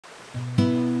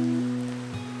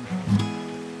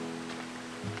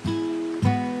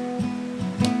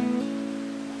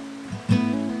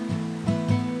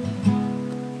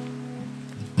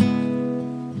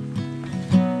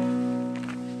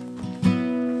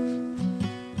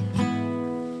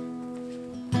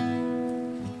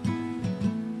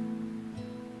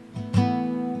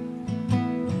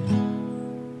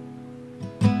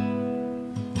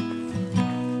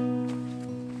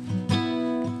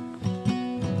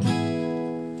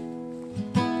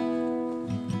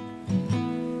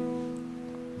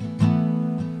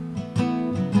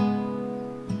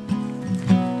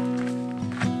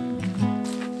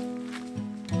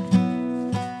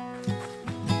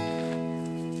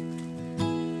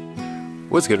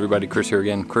What's good, everybody? Chris here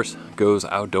again. Chris Goes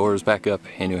Outdoors, back up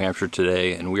in New Hampshire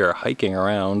today, and we are hiking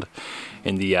around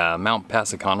in the Mt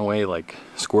Passaconaway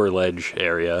Square Ledge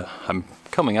area. I'm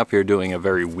coming up here doing a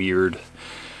very weird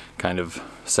kind of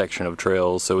section of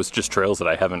trails, so it's just trails that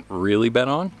I haven't really been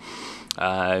on.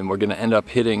 And we're going to end up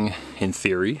hitting, in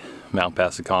theory, Mt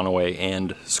Passaconaway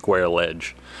and Square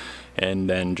Ledge, and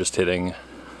then just hitting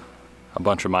a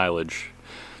bunch of mileage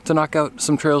to knock out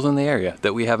some trails in the area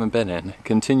that we haven't been in.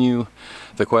 Continue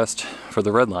the quest for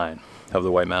the red line of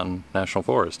the White Mountain National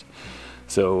Forest.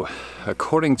 So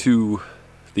according to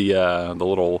the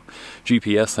little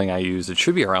GPS thing I use, it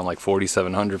should be around like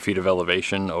 4,700 feet of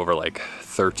elevation over like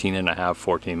 13 and a half,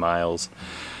 14 miles.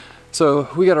 So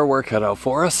we got our work cut out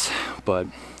for us, but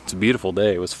it's a beautiful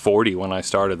day. It was 40 when I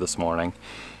started this morning,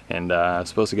 and I'm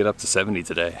supposed to get up to 70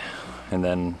 today. And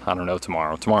then, I don't know,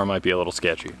 tomorrow. Tomorrow might be a little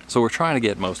sketchy. So we're trying to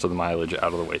get most of the mileage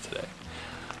out of the way today.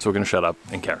 So we're gonna shut up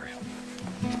and carry.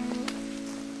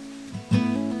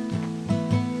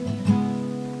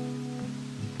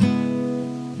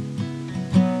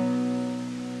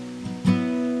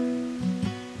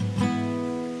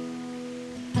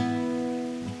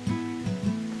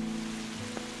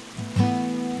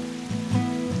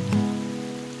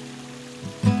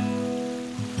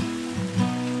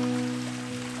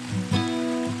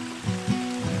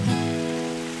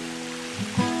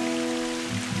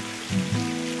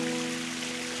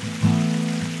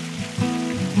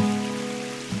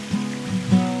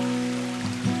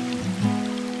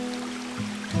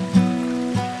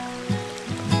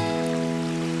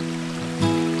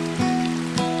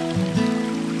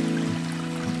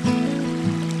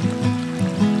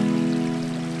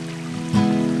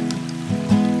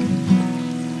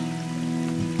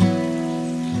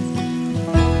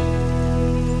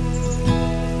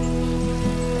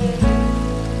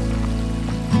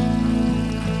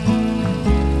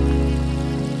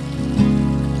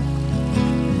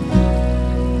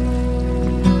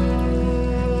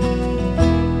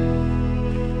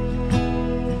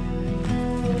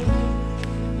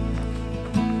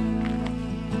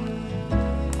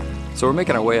 So we're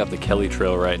making our way up the Kelley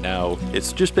Trail right now.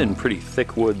 It's just been pretty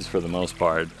thick woods for the most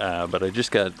part, but I just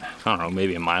got, I don't know,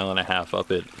 maybe a mile and a half up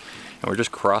it, and we're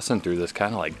just crossing through this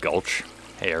kind of like gulch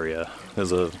area.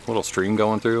 There's a little stream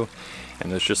going through,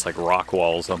 and there's just like rock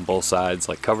walls on both sides,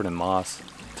 like covered in moss.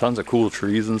 Tons of cool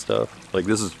trees and stuff. Like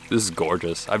this is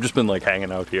gorgeous. I've just been like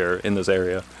hanging out here in this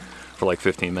area for like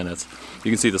 15 minutes. You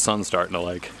can see the sun starting to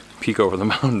like peek over the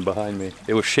mountain behind me.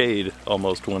 It was shade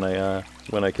almost when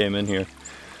I came in here.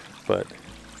 But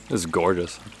this is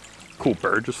gorgeous. Cool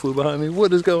bird just flew behind me.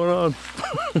 What is going on?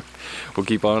 We'll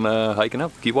keep on hiking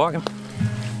up, keep walking.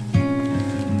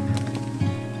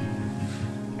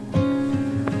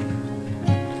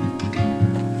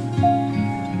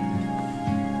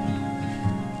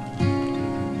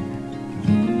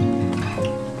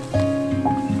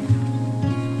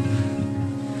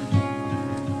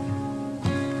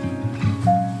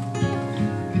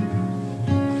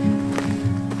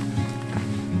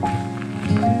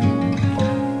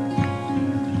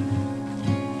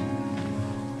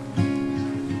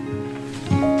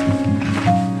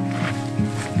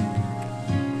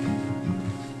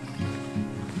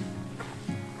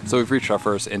 So we've reached our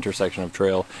first intersection of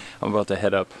trail. I'm about to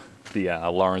head up the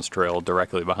Lawrence Trail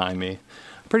directly behind me.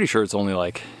 I'm pretty sure it's only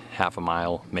like half a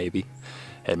mile, maybe,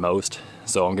 at most.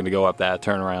 So I'm gonna go up that,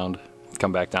 turn around,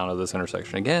 come back down to this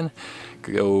intersection again,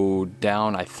 go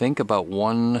down, I think about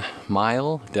 1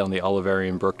 mile down the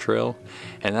Oliverian Brook Trail.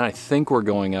 And then I think we're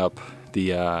going up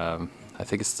the, I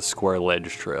think it's the Square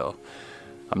Ledge Trail.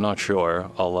 I'm not sure,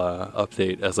 I'll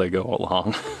update as I go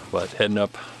along, but heading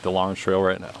up the Lawrence Trail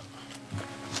right now.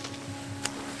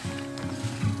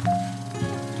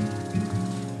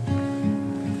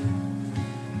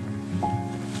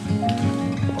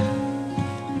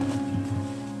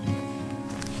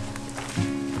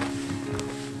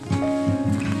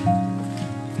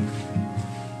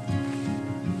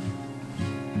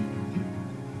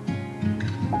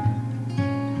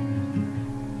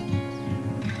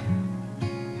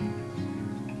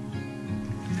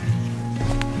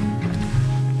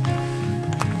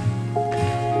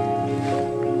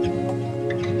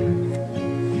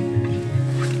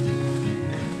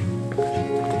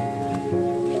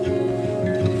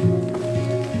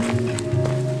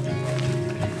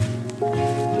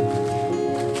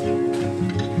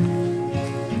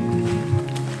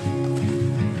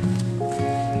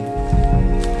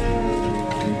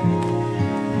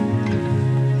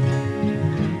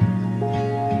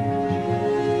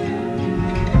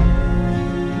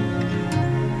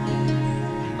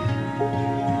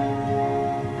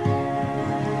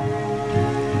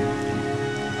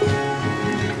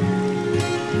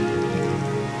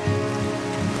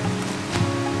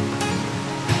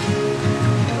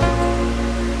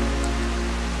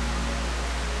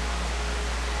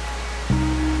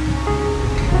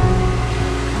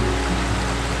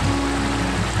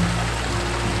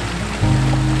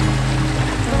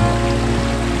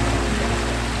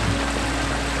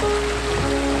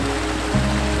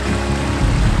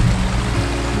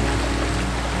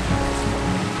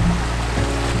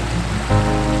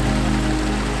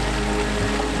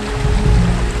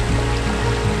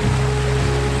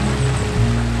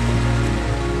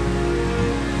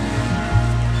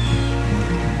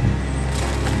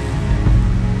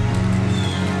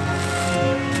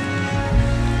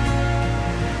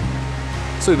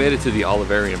 So we made it to the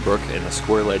Oliverian Brook and the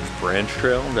Square Ledge branch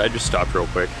trail. I just stopped real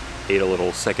quick, ate a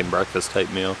little second breakfast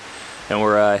type meal, and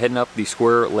we're heading up the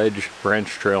Square Ledge branch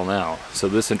trail now. So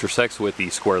this intersects with the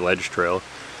Square Ledge trail,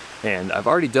 and I've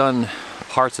already done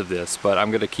parts of this, but I'm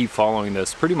going to keep following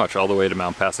this pretty much all the way to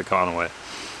Mt Passaconaway.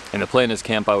 And the plan is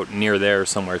camp out near there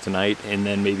somewhere tonight, and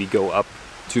then maybe go up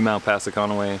to Mt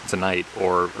Passaconaway tonight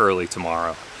or early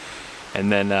tomorrow. And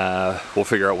then we'll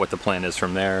figure out what the plan is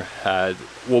from there.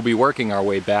 We'll be working our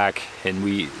way back, and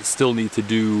we still need to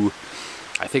do,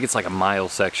 I think it's like a mile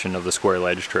section of the Square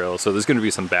Ledge Trail, so there's going to be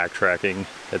some backtracking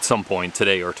at some point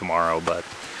today or tomorrow, but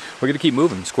we're going to keep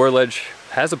moving. Square Ledge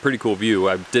has a pretty cool view.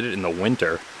 I did it in the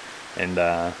winter, and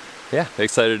yeah,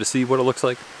 excited to see what it looks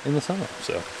like in the summer,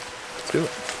 so let's do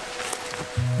it.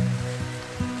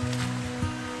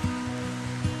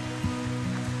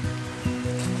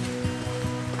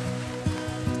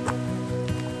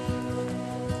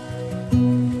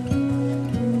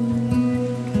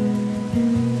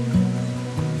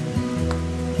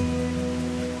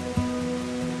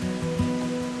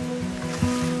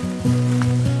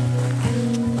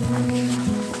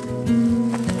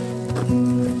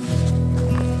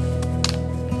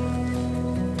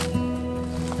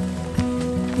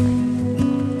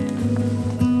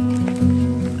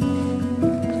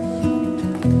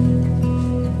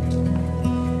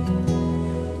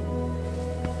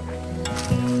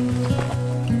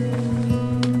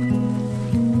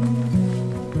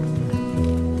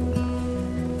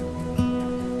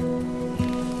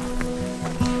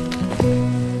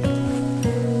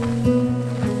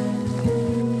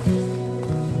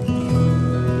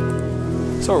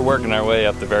 So we're working our way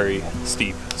up the very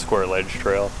steep Square Ledge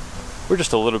Trail. We're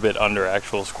just a little bit under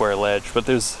actual Square Ledge, but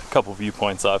there's a couple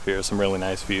viewpoints off here, some really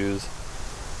nice views.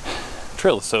 The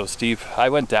trail is so steep. I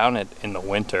went down it in the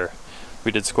winter.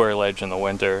 We did Square Ledge in the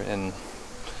winter, and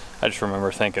I just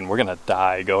remember thinking, we're gonna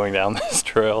die going down this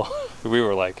trail. We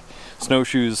were like,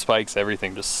 snowshoes, spikes,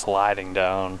 everything just sliding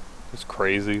down. It was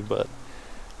crazy, but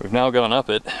we've now gone up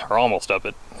it, or almost up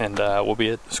it, and we'll be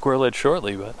at Square Ledge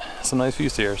shortly, but some nice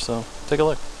views here, so take a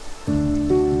look.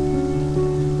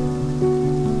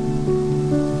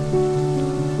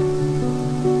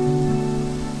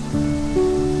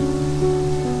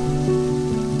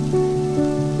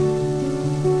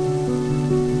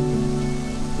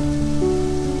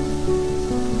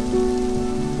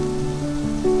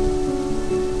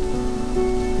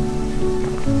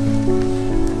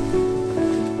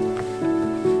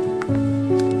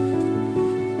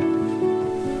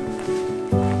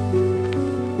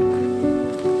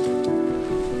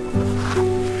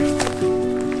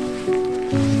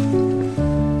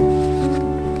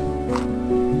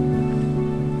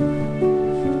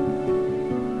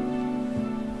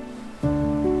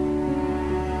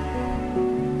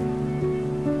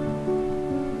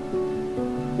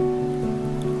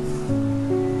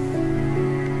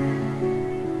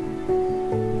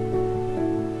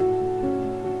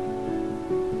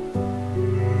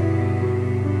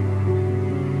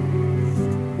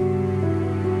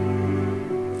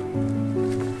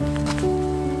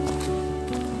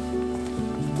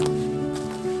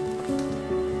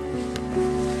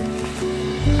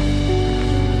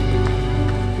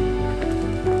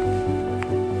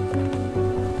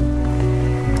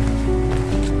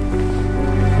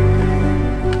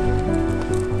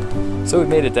 So we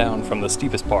made it down from the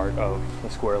steepest part of the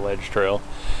Square Ledge Trail,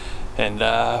 and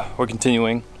we're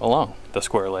continuing along the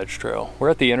Square Ledge Trail. We're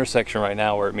at the intersection right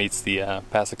now where it meets the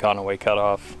Passaconaway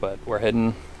cutoff, but we're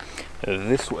heading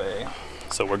this way.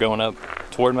 So we're going up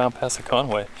toward Mt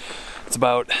Passaconaway. It's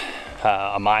about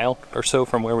a mile or so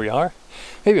from where we are,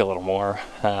 maybe a little more.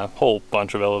 Whole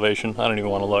bunch of elevation. I don't even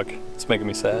want to look. It's making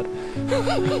me sad.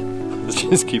 Let's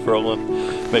just keep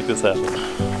rolling, make this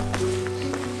happen.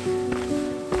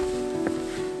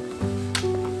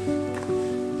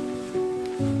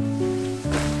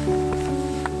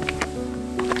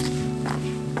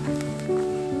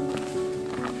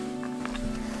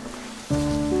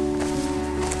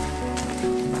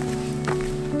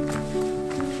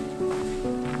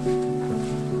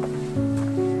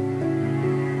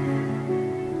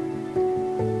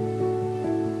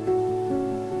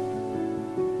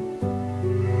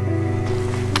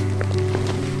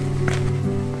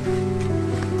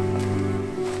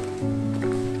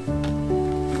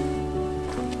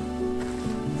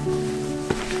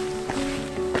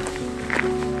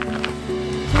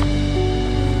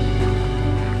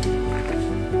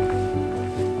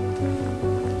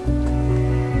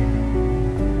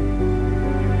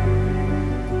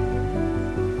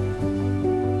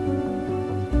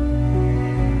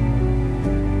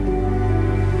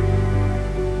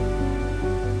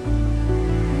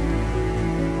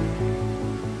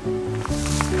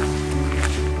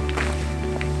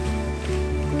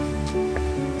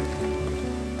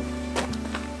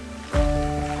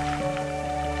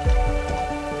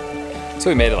 So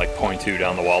we made it like 0.2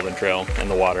 down the Walden Trail, and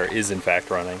the water is in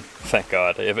fact running. Thank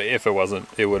God. If it wasn't,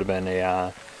 it would have been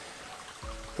a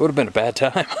bad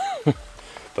time.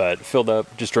 But filled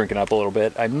up, just drinking up a little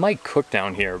bit. I might cook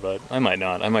down here, but I might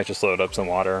not. I might just load up some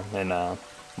water and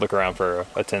look around for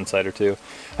a tent site or two.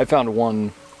 I found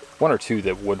one or two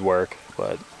that would work,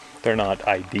 but they're not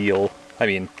ideal. I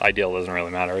mean, ideal doesn't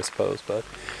really matter, I suppose. But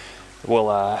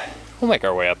we'll make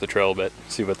our way up the trail a bit,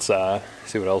 see what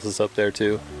else is up there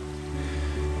too.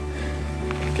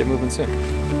 Get moving soon.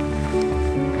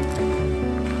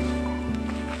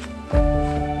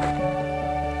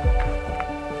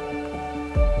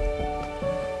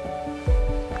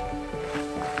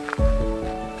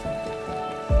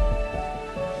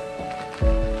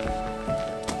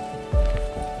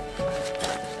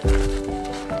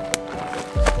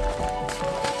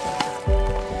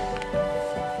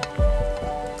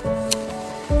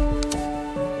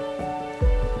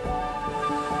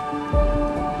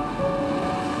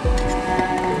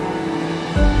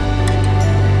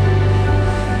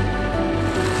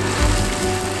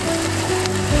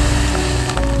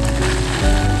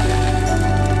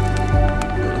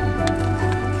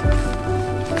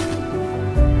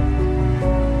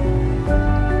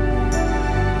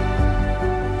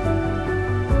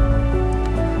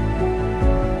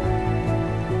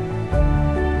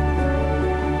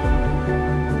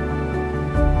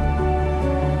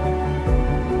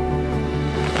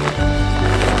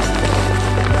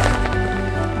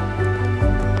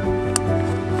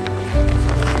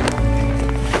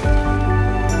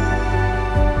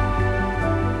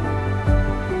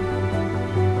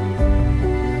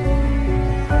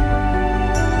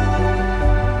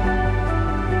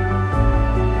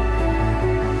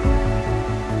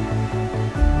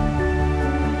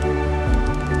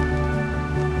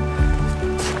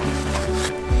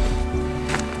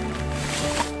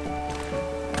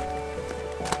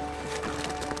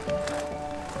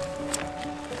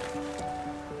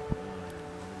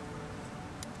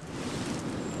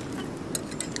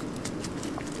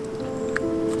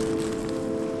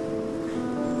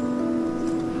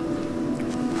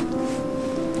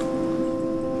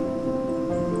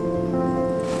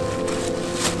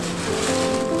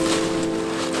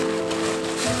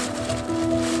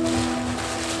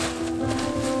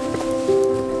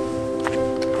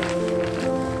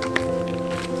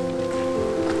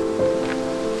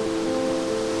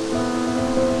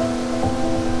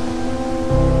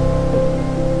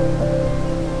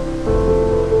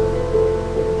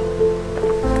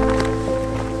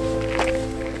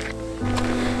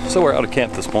 So we're out of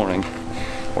camp this morning.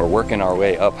 We're working our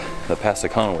way up the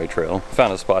Passaconaway Trail.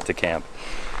 Found a spot to camp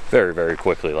very, very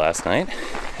quickly last night,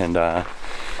 and I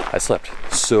slept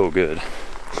so good.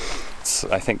 It's,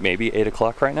 I think, maybe 8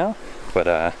 o'clock right now, but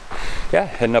yeah,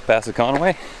 heading up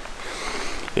Passaconaway.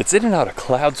 It's in and out of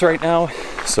clouds right now,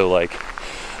 so like,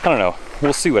 I don't know,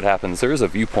 we'll see what happens. There is a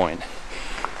viewpoint,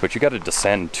 but you got to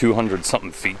descend 200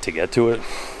 something feet to get to it.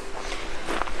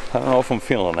 I don't know if I'm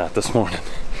feeling that this morning.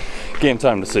 Game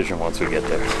time decision once we get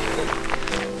there.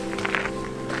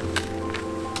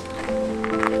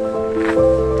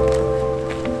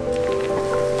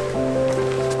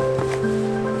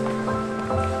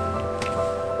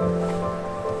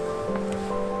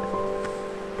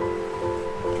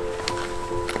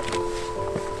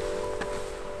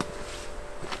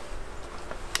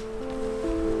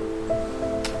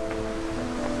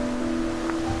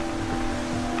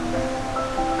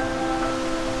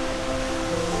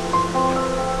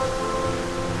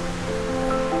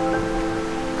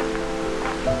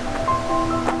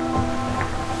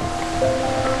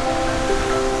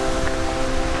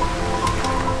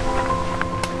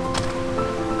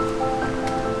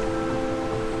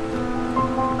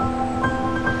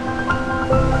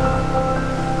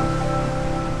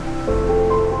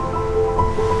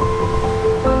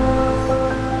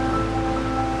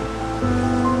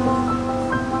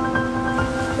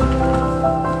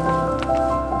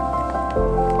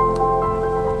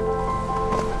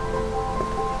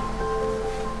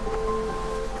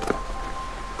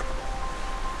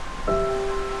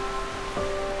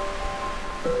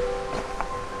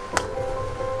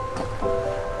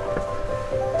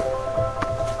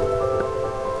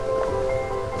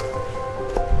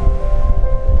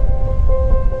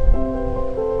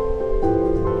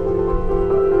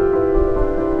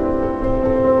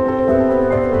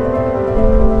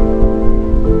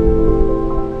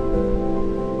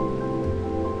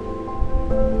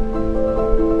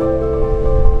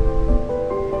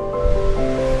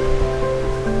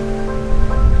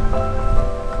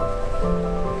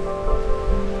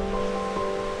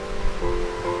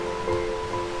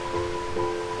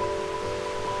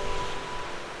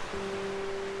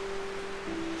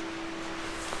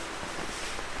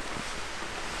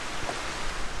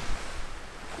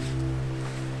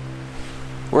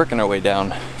 working our way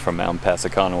down from Mt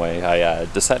Passaconaway, I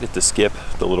decided to skip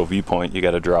the little viewpoint you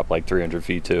got to drop like 300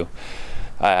 feet to.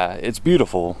 It's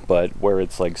beautiful, but where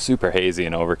it's like super hazy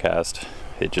and overcast,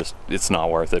 it's not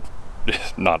worth it.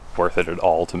 Not worth it at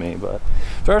all to me, but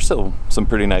there are still some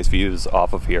pretty nice views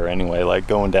off of here anyway, like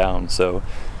going down. So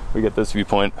we get this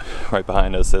viewpoint right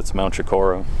behind us. That's Mount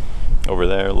Chikora over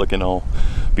there, looking all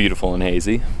beautiful and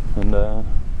hazy. And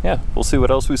yeah, we'll see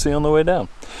what else we see on the way down.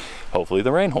 Hopefully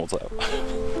the rain holds out.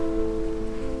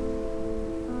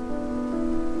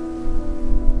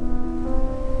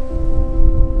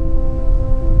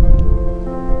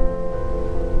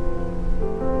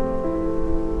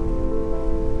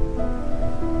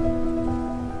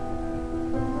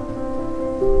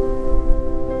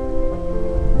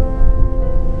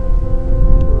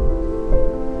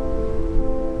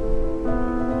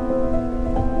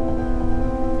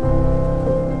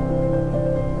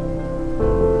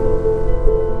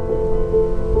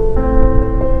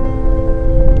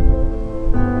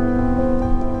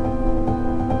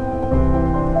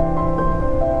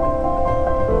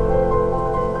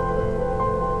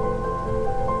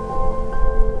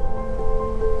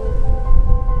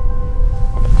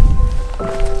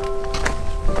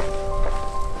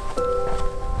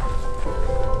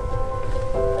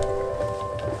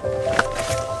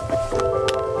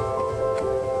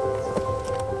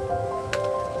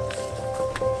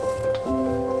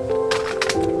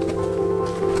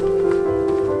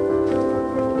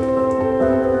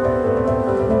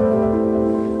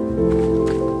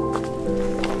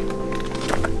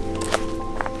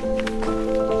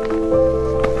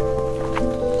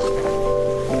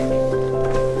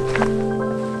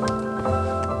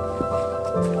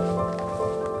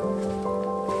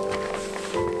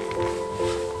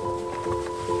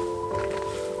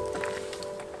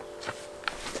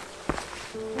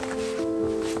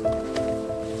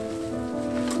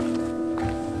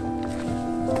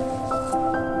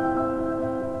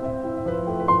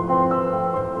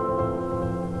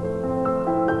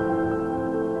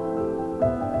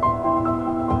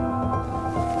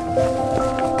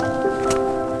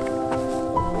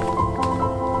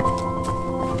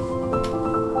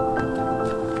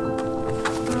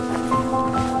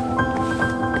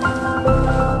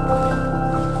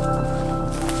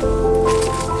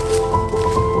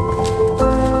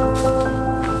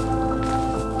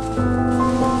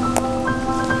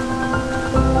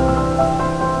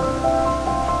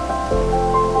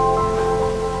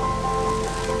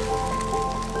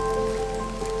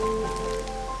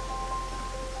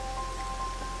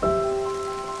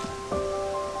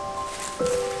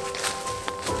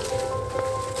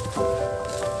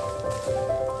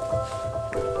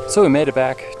 So we made it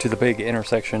back to the big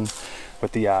intersection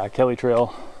with the Kelley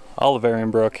Trail, Oliverian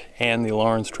Brook, and the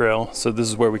Lawrence Trail. So this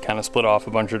is where we kind of split off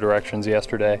a bunch of directions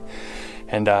yesterday.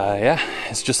 And yeah,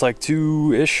 it's just like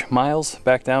 2-ish miles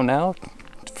back down now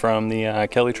from the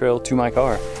Kelley Trail to my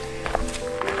car.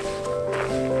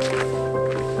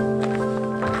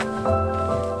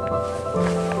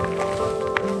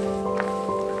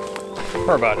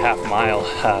 We're about half a mile.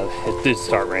 It did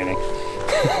start raining.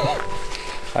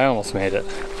 I almost made it.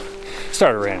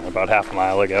 Started raining about half a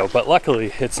mile ago, but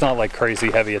luckily it's not like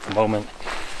crazy heavy at the moment.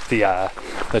 The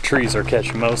trees are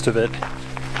catching most of it.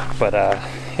 But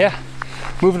yeah,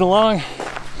 moving along.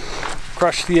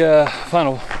 Crushed the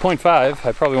final 0.5.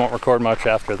 I probably won't record much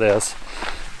after this,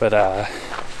 but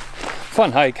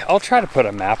fun hike. I'll try to put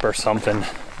a map or something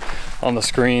on the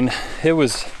screen. It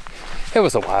was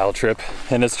a wild trip,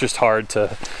 and it's just hard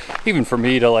to, even for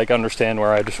me, to like understand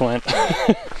where I just went.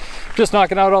 Just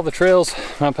knocking out all the trails.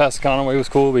 Mt Passaconaway was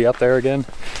cool to be up there again.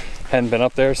 Hadn't been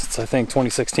up there since I think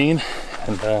 2016,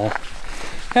 and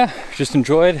yeah, just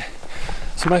enjoyed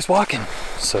some nice walking.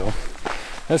 So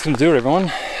that's gonna do it,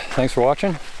 everyone. Thanks for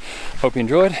watching. Hope you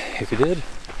enjoyed. If you did,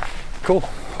 cool.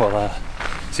 Well,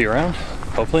 see you around.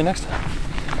 Hopefully next time.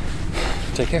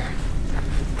 Take care.